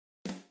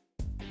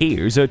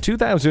Here's a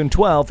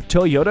 2012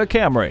 Toyota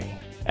Camry.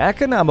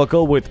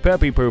 Economical with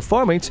peppy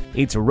performance,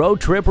 it's road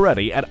trip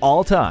ready at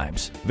all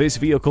times. This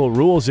vehicle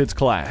rules its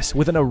class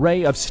with an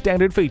array of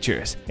standard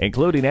features,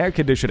 including air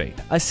conditioning,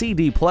 a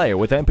CD player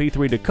with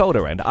MP3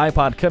 decoder and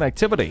iPod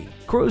connectivity,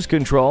 cruise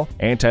control,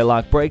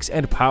 anti-lock brakes,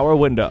 and power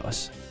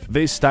windows.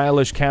 This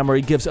stylish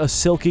Camry gives a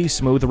silky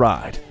smooth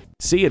ride.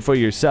 See it for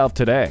yourself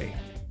today.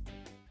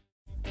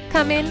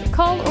 Come in,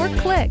 call, or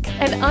click.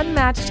 An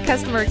unmatched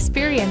customer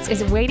experience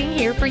is waiting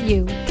here for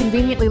you.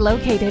 Conveniently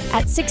located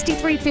at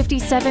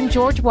 6357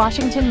 George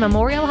Washington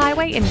Memorial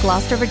Highway in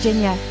Gloucester,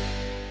 Virginia.